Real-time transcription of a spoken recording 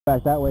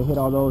back that way, hit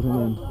all those, and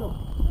then. All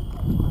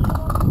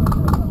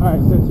right,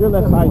 since you're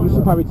left side, you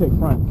should probably take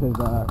front, because.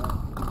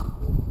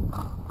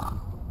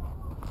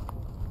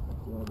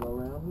 You want to go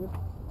around here?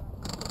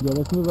 Yeah,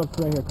 let's move up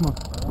to right here. Come on.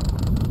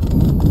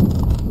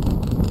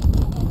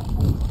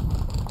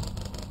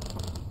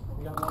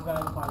 We got one guy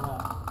in the far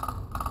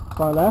left.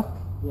 Far left?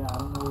 Yeah, I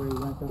don't know where he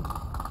went though.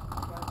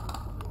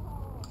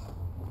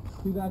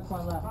 Two guys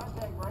far left.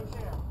 Contact right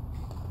there.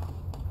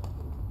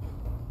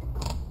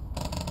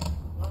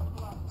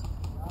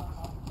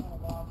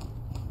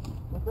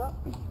 What's up?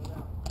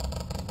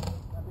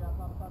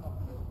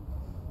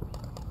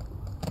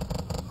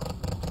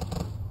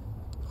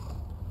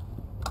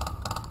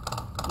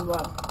 Two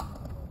left.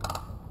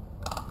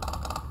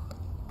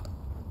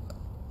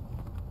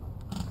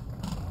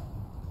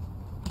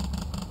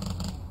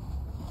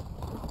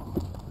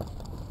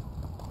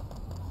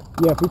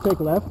 Yeah, if we take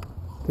left,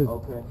 because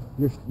Okay.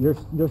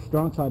 your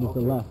strong side is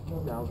the left.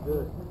 Sounds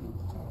good.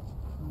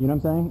 You know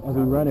what I'm saying? As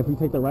we run, if we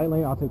take the right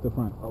lane, I'll take the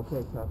front.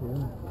 Okay, copy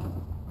that.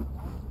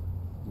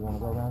 You want to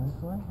go around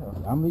this way?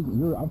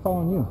 Or? I'm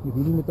following you. If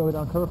you need me to throw it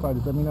down cover fire,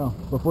 just let me know.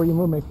 Before you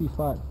move, make sure you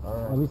spot. All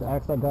right. At least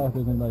ask that guy if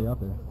there's anybody out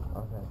there.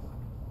 Okay.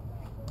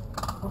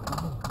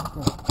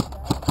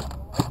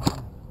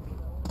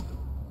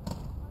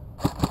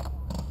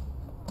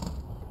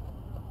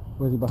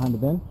 Where's he, behind the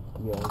bin?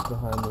 Yeah, he's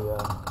behind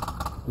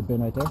The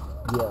bin right there?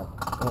 yeah,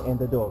 and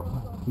the door.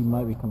 He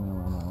might be coming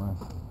around that way.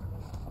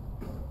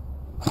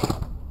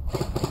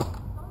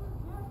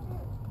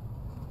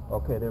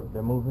 Okay,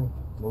 they're moving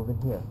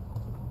here.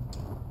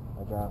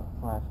 I got a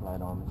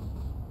flashlight on me.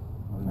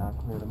 I'm not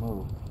clear to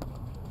move.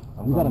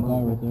 You got a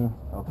guy right there.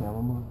 Okay, I'm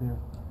gonna move there.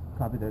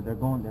 Copy. They're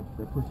going.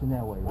 They're pushing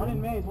that way. One Right?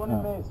 in maze, one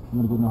in maze. You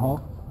want to get in the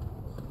hall?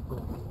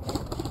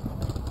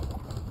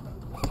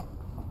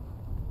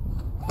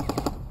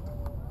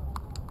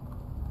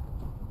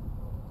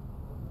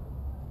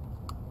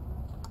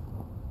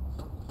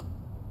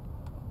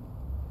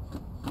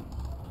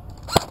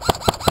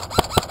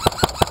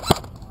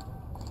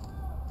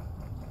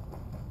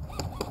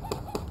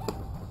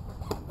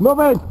 Move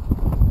it!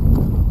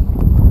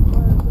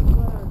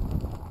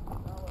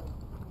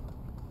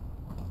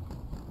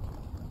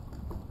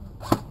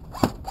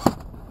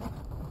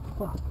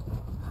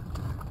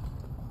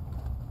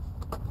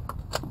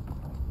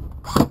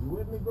 You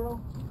with me, bro?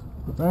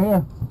 Right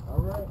here. All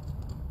right.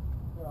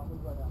 Here, I'll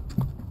move right down.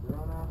 You're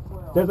on our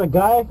 12. There's a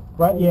guy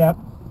right. Yeah.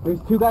 There's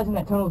two guys in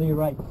that tunnel to your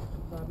right.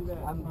 Copy that.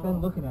 I've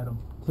been looking at them.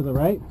 To the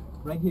right.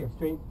 Right here,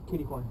 straight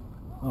kitty corner.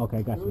 Oh,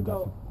 okay, got Here you. we Got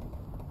go.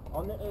 you.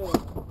 On the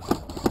edge.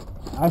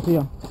 I see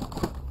him.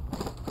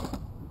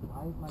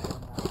 Why is my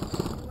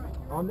gun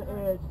out? On the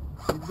edge.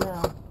 He's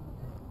down.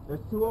 There's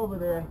two over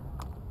there.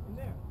 In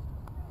there.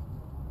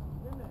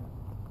 In there.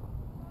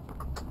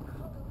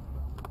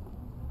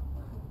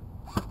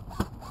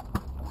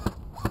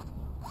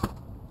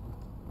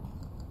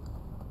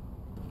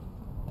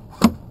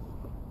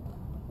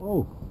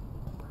 Oh.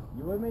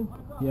 You with me?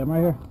 Yeah, I'm right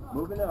here.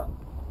 Moving up.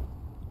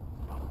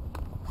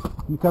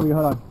 You cover your.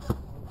 Hold on.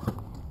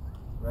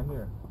 Right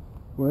here.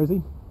 Where is he?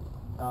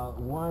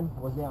 One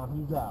was down.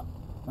 He's out.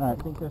 All right.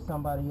 I think there's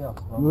somebody else.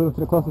 Bro. Move up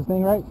to the closest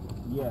thing, right?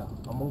 Yeah.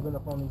 I'm moving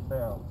up on these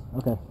barrels.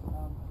 Okay.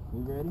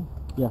 You ready?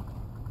 Yeah.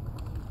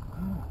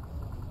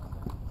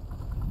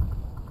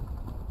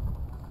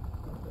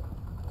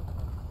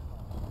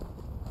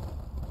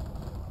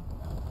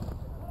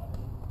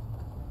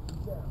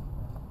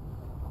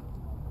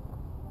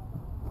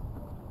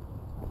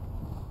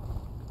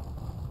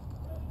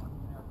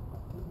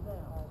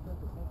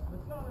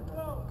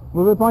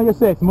 Move it up on your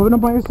 6. Move it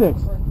up on your 6. First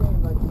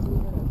game, like 2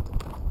 minutes.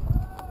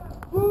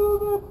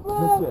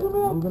 That's it.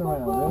 Moving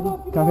around.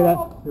 Ready? Copy that.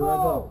 Here I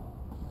go.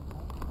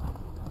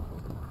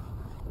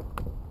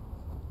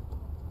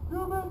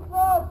 2 minutes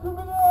left. 2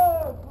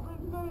 minutes.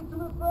 2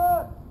 minutes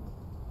left.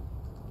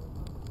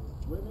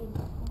 With me?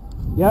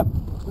 Yep.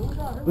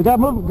 We got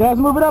move. Guys,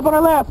 move it up on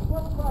our left.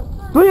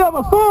 3 of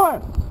them.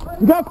 4.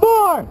 You got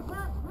 4.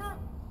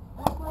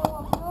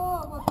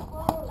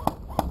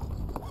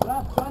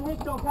 Left, gun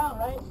hits don't count,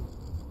 right?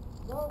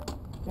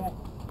 Okay.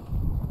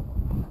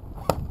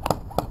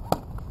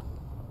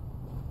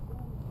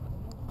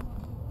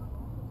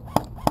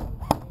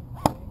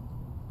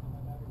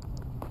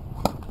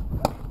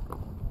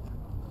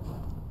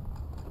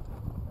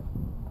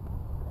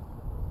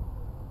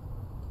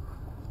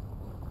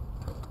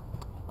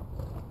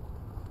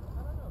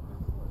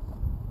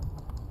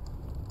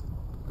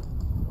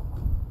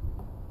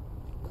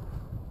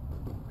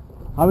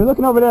 Are we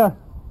looking over there?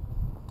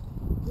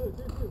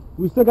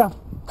 We still got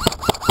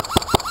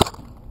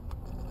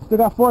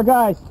 4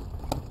 guys.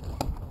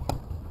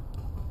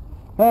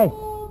 Hey.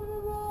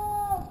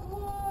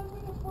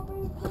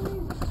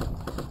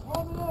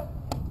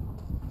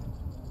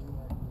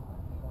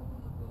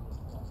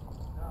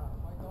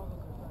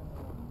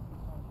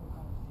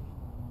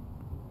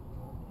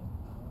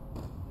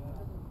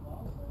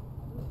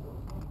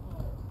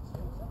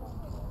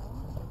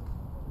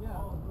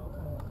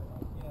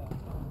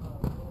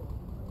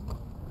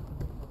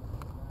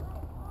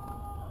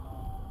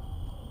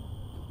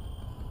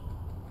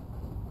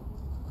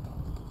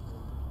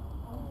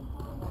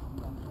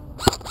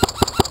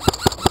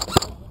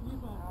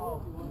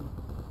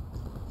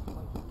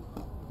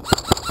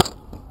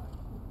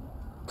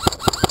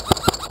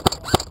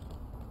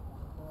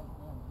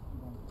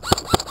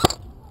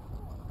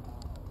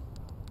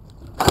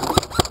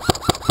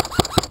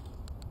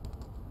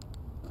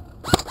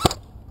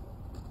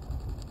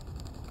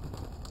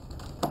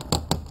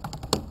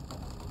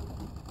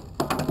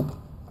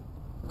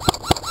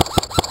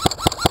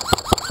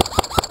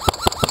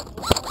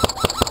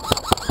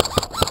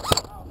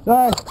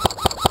 Sorry.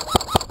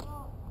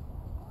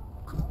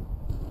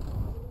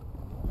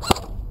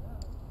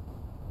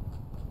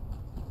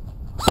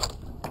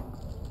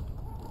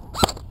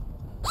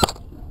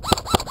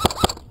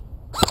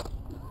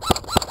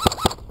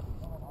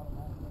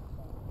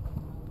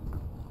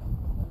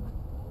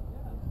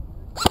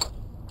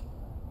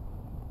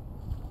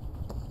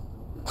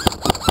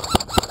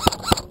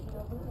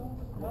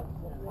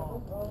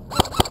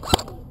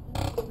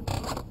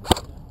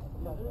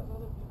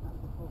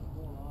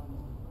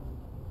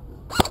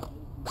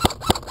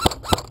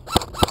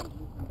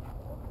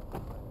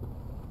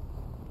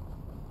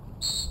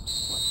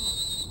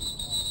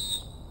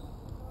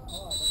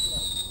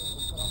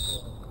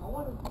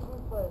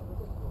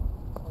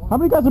 How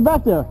many guys are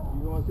back there?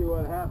 You want to see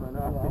what happened?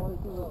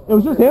 It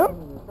was just him?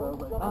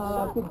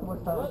 I think it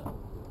was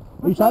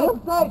You shot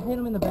him? I hit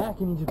him in the back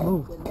and he just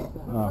moved.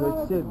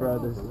 Good shit,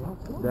 brothers.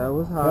 That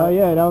was Oh hard.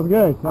 yeah, that was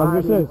good. That I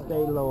was good didn't shit.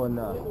 stay low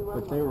enough,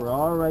 but they were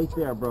all right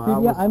there, bro.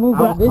 See, yeah, I moved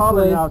I up was this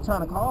calling way. now,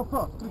 trying to call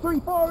fuck 3,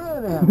 4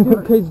 in there.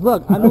 Dude, cause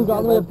look, I moved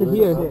all the way up to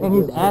here and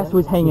his ass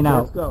was hanging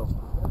Let's out. go.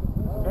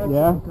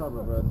 Yeah? Excellent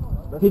cover,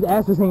 brother. His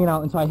ass was hanging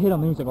out and so I hit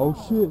him and he was like, oh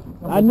shit.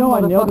 I know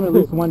I nailed him at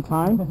least one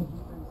time.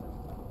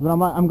 But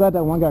I'm glad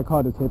that one guy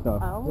called his hit though.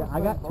 Yeah, I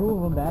got 2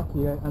 of them back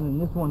here and then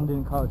this one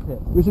didn't call his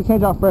hit. We should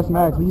change out fresh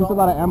mags. We used a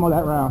lot of ammo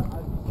that round.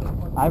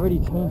 I already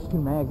changed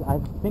 2 mags. I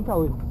think I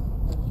was,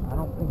 I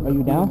don't think. Are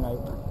you down?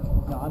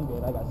 No, I'm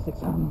good. I got 6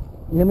 of them.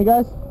 You hear me,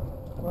 guys?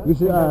 We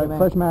should Change out the mag.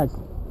 fresh mags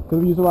because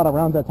we used a lot of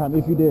rounds that time.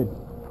 If you did,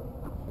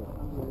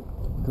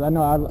 because I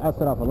know I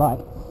set off a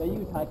lot. They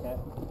use high cap.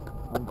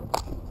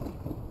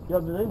 Yo,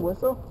 did they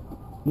whistle?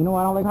 You know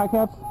why I don't like high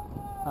caps?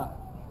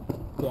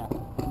 Yeah.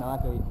 No, I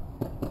feel you.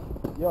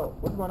 Yo,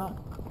 what's going on?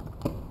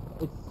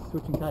 It's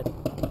switching sides.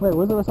 Wait,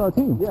 where's the rest of our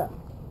team? Yeah.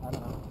 I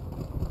don't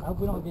know. I hope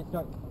we don't get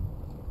started.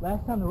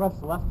 Last time the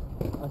refs left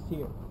us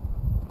here.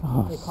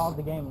 Oh, They called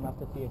the game and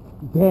left us here.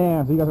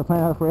 damn, so you guys are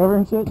playing out forever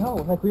and shit? No,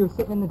 like we were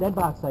sitting in the dead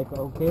box like,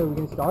 okay, are we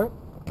going to start?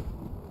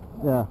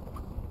 Yeah,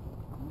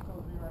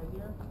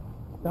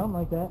 Something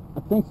like that. I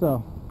think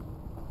so.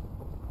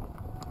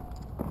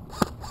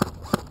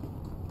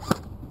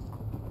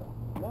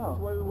 No.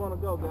 Which way we want to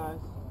go, guys?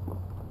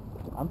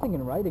 I'm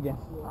thinking right again.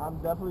 I'm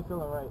definitely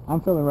feeling right.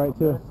 I'm feeling right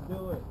too. Let's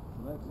do it.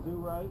 Let's do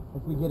right.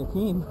 If we get a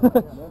team.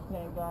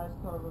 Left-hand guys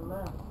cover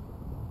left.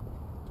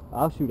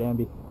 I'll shoot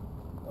Ambi.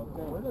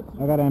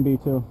 Okay. I got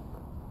MB too.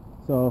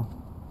 So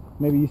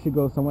maybe you should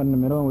go somewhere in the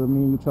middle and with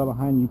me and you trail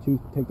behind, you two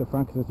take the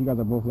front because you guys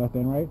are both left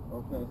and right.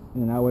 Okay.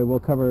 And that way we'll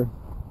cover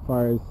as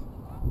far as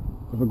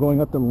if we're going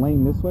up the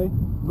lane this way.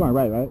 We're going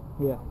right, right?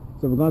 Yeah.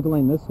 So if we're going up the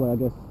lane this way, I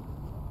guess.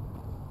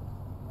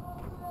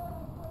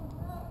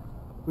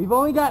 We've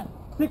only got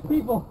 6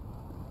 people.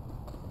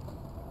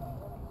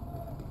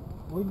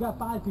 We've got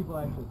 5 people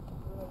actually.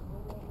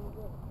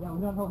 Yeah,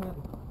 we don't know what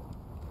happened.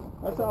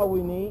 That's all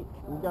we need.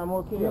 We got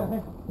more kills.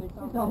 Yeah,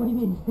 that's all we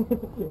need.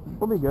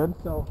 We'll be good.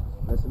 So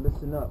let's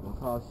listen up and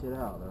call shit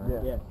out, all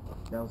right? Yeah.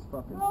 That was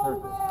fucking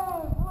perfect.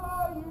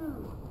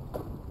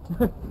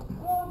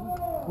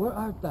 Where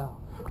art thou?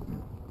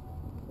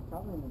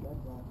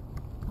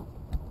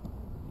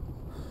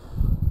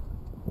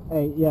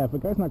 Hey, yeah, if a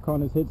guy's not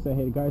calling his hit, say,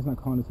 hey, the guy's not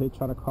calling his hit,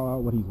 try to call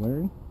out what he's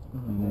wearing.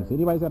 And if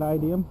anybody's got an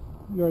ID him,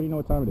 you already know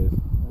what time it is.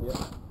 Yeah.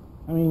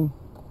 I mean,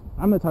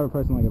 I'm the type of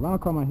person like, if I don't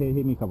call my hit,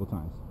 hit me a couple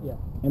times. Yeah.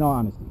 In all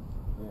honesty.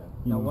 Yeah.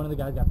 You No, know? one of the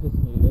guys got pissed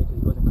at me today because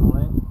he wasn't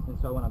calling it, and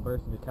so when I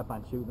burst, he just kept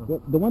on shooting him.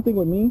 The one thing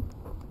with me,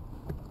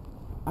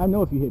 I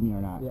know if you hit me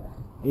or not. Yeah.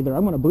 Either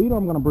I'm going to bleed or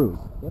I'm going to bruise.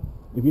 Yep.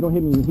 If you don't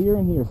hit me here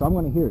and here, so I'm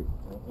going to hear it.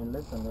 And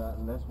listen,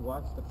 let's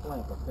watch the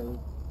flank, okay?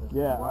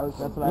 Yeah, Watch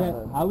that's the what I Yeah,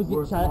 heard. I was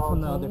We're getting shot small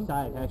from the other team.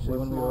 side actually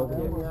when we were over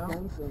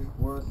here.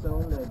 We're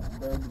assuming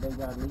that they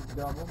got at least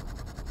double.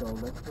 So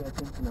let's pay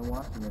attention and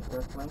watch them. If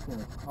they're flanking,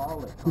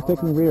 call it. Who's Call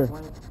taking out rear? the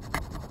flank.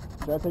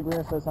 Should I take rear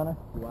instead of center?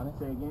 You want it?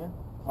 Say again?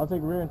 I'll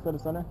take rear instead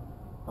of center.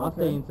 I'll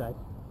Okay. stay inside.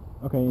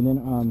 Okay, and then,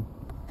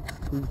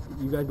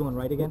 You guys going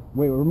right again?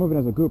 wait, we're moving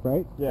as a group,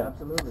 right?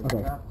 Absolutely. Okay.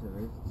 We have to.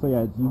 It's- So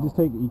yeah,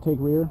 you take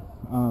rear.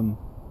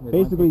 Yeah,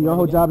 Basically, take your right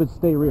whole again? job is to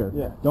stay rear.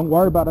 Yeah. Don't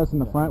worry about us in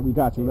the front. We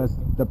got you. Unless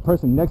the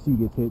person next to you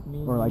gets hit,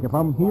 Me, or like you, if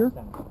I'm here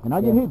and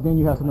I get hit, then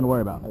you have something to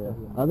worry about.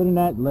 Other than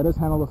that, let us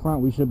handle the front.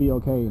 We should be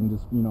okay, and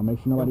just make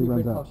sure nobody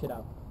runs Call up. shit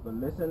out. But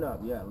listen up.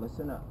 Yeah,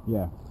 listen up.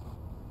 Yeah.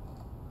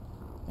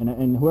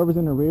 And whoever's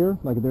in the rear,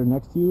 like if they're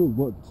next to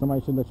you,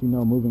 somebody should let you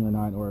know moving or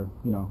not, or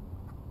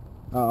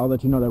I'll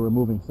let you know that we're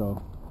moving.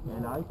 So.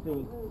 And I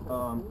think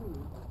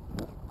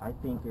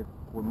if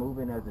we're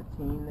moving as a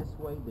team this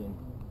way, then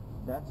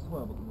that's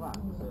 12 o'clock.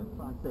 So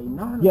if I say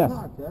 9 Yes.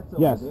 o'clock, that's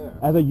over Yes. there.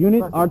 As a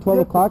unit, But our 12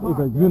 6 o'clock is a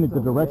o'clock, unit, that's the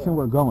over direction there.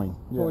 we're going.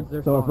 Towards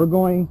their So if spawn. we're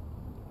going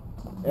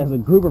as a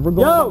group, if we're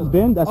going Yo! down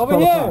bend, that's Over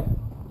 12 here! o'clock.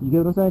 You get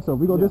what I'm saying? So if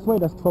we go this way,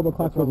 that's 12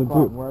 o'clock as a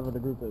group. Wherever the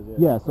group is,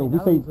 Yeah, so Wait, if we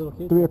now say these little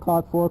kids- 3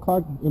 o'clock, 4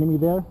 o'clock, enemy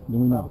there,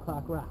 then we 5 know.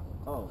 o'clock rock.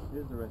 Oh,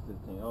 here's the rest of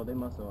the team. Oh, they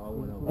must have all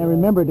went over. And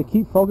remember to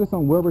keep focused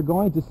on where we're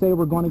going. Just say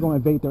we're going to go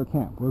invade their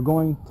camp. We're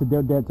going to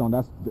their dead zone.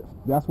 That's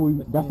what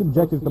we. That's the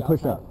objective to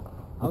push up.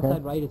 Outside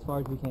Okay. right as far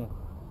as we can.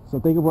 So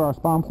think of where our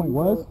spawn point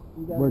was.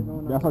 You guys are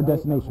going That's on our the right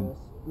destination. of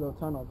this little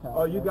tunnel path.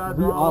 Oh, you guys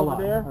We are all all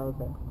over there? Oh,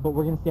 okay. But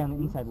we're gonna stay on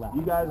the inside left.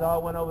 You guys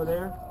all went over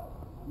there?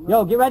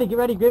 Yo, get ready, get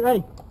ready, get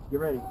ready. Get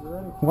ready.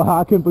 Wow,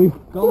 I couldn't believe.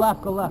 Go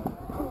left, go left.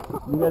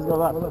 You guys go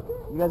left.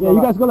 You guys Yeah, go you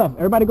left. guys go left.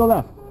 Everybody go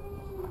left.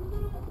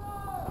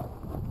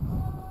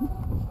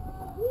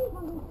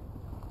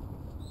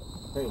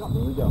 Hey,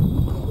 here we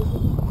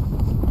go.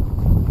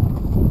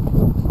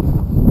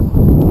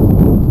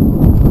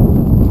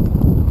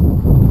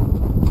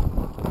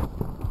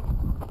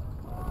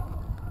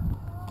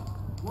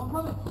 One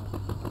coming.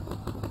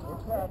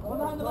 One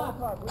behind the left.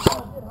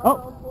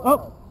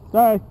 Oh,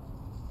 sorry.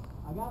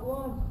 I got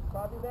one.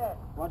 Copy that.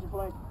 Watch your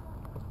flank.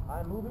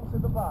 I'm moving to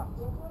the box.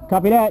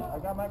 Copy that. I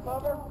got my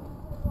cover.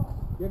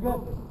 You're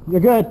good. You're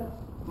good.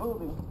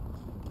 Moving.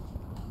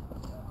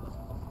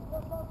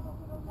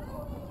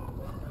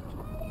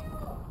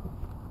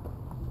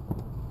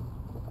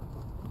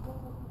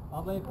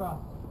 I'll lay across.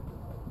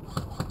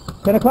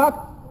 10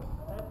 o'clock?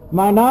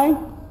 My 9?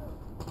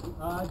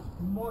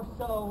 More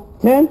so,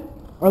 10?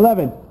 Or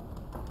 11?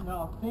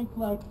 no, think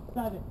like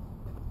 7.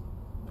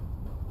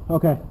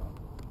 Okay.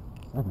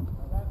 7.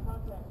 I got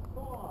contact.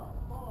 4,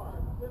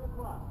 10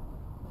 o'clock.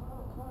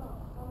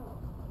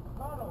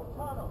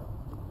 Tunnel.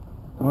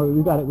 Oh,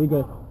 we got it. We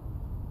good.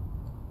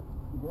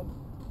 You good?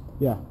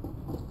 Yeah.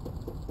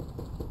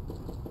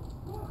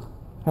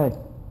 Hey.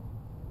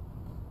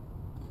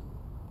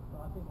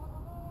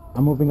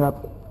 I'm moving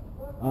up.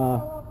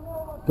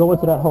 Go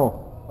into that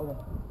hole. Okay.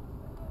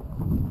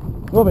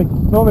 Moving.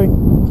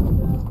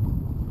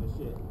 Good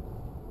shit.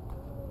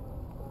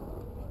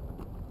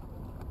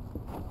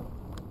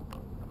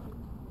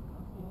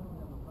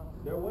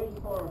 They're waiting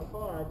for us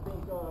far. I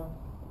think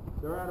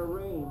they're out of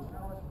range.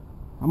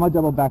 I'm gonna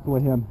double back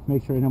with him.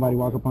 Make sure nobody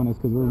walk up on us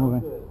because we're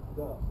moving. Good.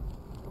 Go.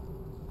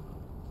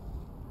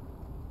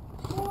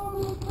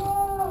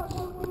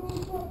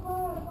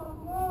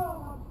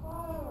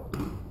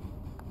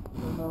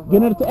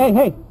 Get in.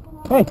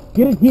 Hey,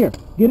 get in here.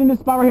 Get in this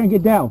spot right here and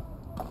get down.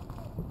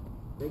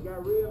 They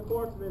got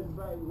reinforcements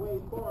right way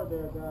far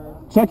there,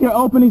 guys. Check your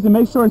openings and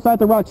make sure inside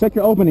the rock. Check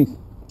your openings.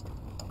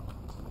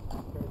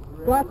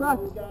 Black rock.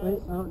 Wait,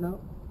 oh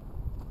no.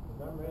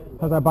 I'm ready.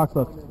 How's our box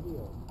look?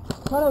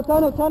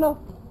 Tunnel.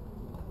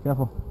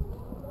 Careful.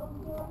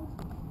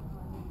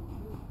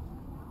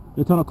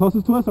 The tunnel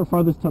closest to us or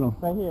farthest tunnel?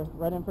 Right here,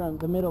 right in front,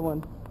 the middle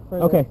one.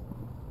 Further. Okay.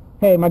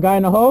 Hey, my guy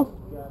in the hole,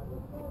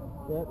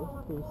 Yep,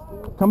 it's pretty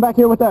still. come back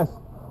here with us.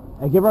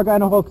 Hey, give our guy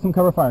in the hole some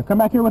cover fire. Come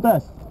back here with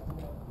us.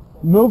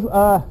 Move,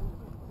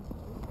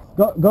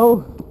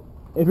 go.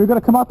 If you're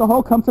gonna come out the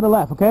hole, come to the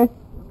left, okay?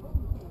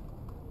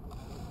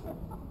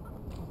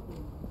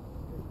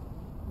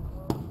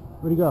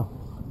 Where'd he go?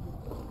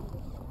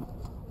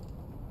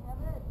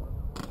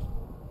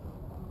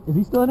 Is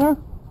he still in there?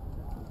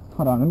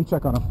 Hold on, let me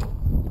check on him.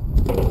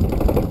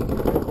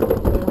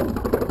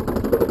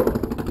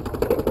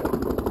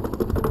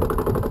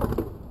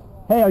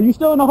 Hey, are you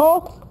still in the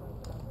hole?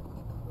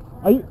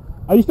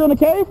 Are you still in the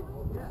cave?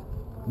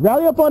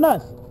 Rally up on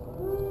us.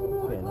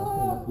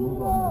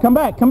 Come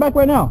back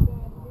right now.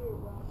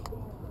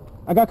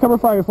 I got cover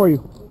fire for you.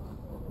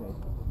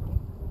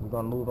 We're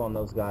gonna move on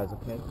those guys,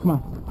 okay? Come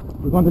on,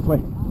 we're going this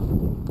way.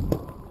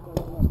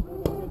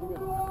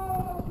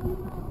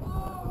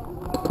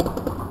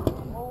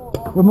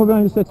 We're moving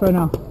on your 6 right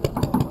now.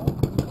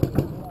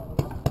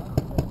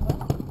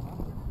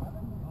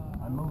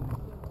 I'm moving.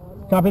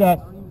 Copy that.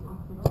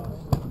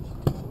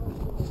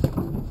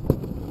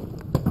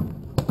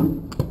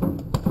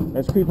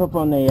 Let's creep up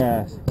on their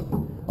ass.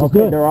 Okay,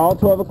 Okay, they're all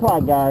 12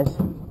 o'clock, guys.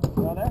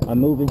 I'm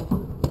moving.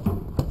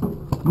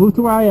 Move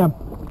to where I am.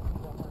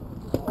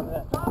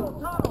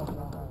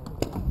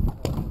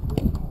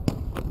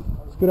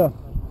 Scoot up.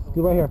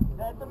 Scoot right here.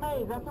 That's the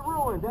maze. That's the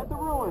ruin. That's the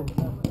ruin.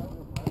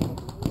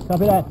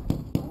 Copy that.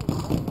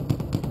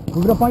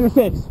 Move it up on your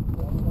 6.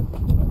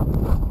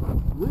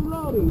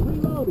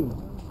 Reloading.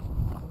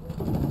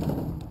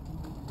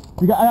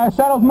 I got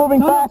shadows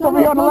moving fast over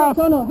here on the left.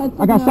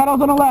 I got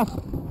shadows on the left.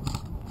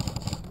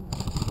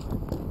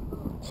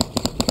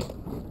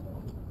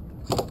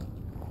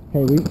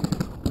 Hey, we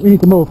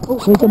need to move. We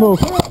need to move.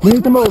 We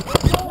need to move.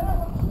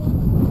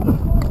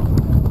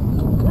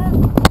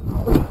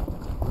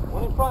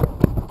 One in front.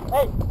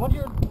 Hey, one to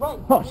your right.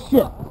 Oh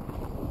shit.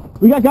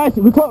 We got guys.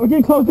 We're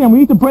getting closed in. We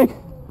need to break.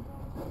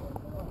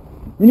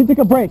 We need to take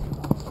a break.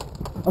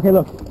 Okay,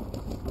 look.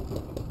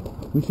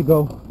 We should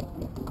go.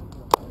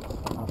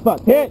 Oh,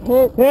 fuck. Hit.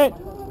 Where?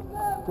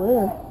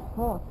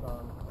 Huh.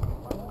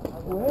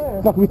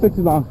 Where? Fuck, we took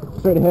too long.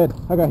 Straight ahead.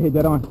 I got hit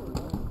dead on.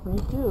 Me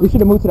too. We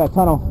should have moved to that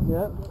tunnel.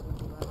 Yep.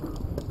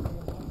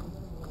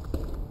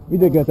 We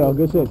did good though.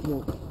 Good shit.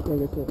 Yeah,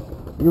 good shit.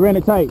 You ran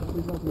it tight.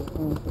 He's not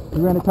good.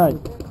 You ran it tight.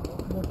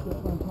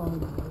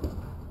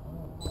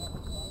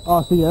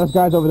 Oh, see, there's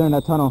guys over there in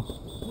that tunnel.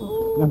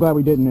 I'm glad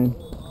we didn't then.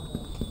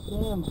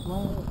 Damn,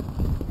 flank.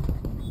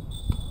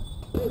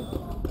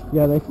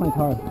 Yeah, they flanked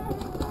hard.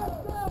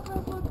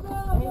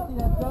 Casey,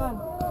 that's done.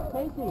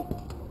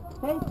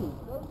 Casey.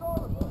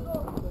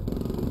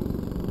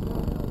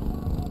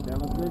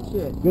 good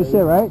shit. Good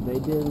shit, right? They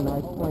did a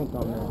nice flank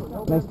on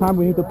there. Next time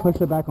we need to push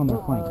it back on their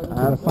flank.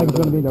 The flank is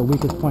going to be their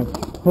weakest point.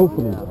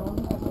 Hopefully.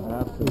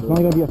 It's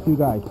only going to be a few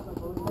guys.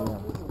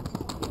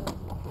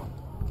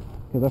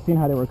 Because I've seen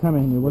how they were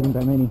coming and there wasn't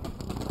that many.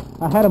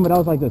 I had them, but I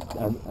was like a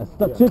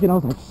stuck chicken. I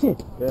was like,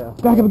 shit. Yeah.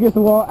 Back up against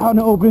the wall, out in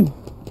the open.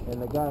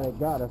 And the guy that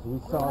got us, we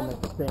saw him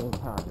at the same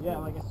time. Yeah,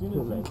 like as soon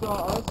as he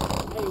saw us,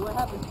 Hey, what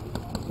happened?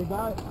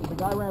 the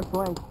guy ran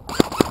flank,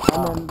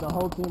 and then the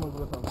whole team was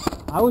with him.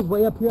 I was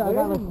way up here. I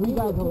got like 3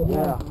 guys over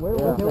here. Yeah. Where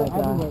Yeah. was That they were guy.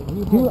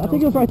 everywhere. I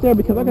think it was right there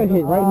because I got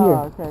hit right here.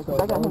 Okay, because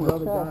I got him in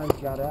the guys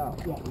got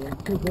out. Yeah,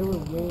 because they were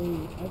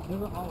they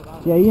were all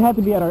around. Yeah, he had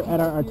to be at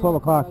our 12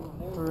 o'clock.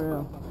 For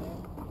real.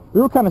 We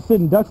were kind of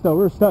sitting ducks though.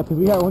 We were stuck because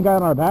we had one guy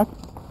on our back.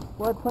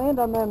 Well, I planned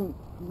on them,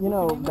 you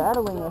know,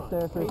 battling us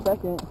there for a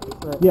second.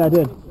 But Yeah, I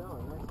did.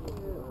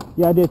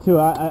 Yeah, I did too.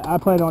 I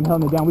planned on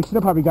holding it down. We should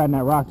have probably gotten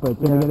that rock, but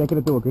then they could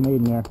have threw a grenade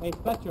in there. Hey,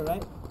 Spectre,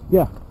 right?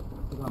 Yeah.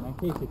 How's it going, man?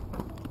 Casey.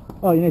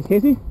 Oh, your name's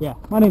Casey? Yeah.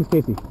 My name's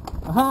Casey.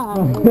 Aha!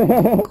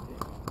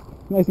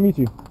 Nice to meet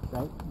you.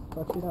 Right?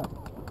 Fuck it up.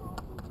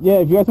 Yeah,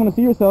 if you guys want to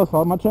see yourselves,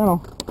 follow my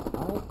channel.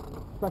 Alright.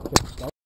 Spectre, right?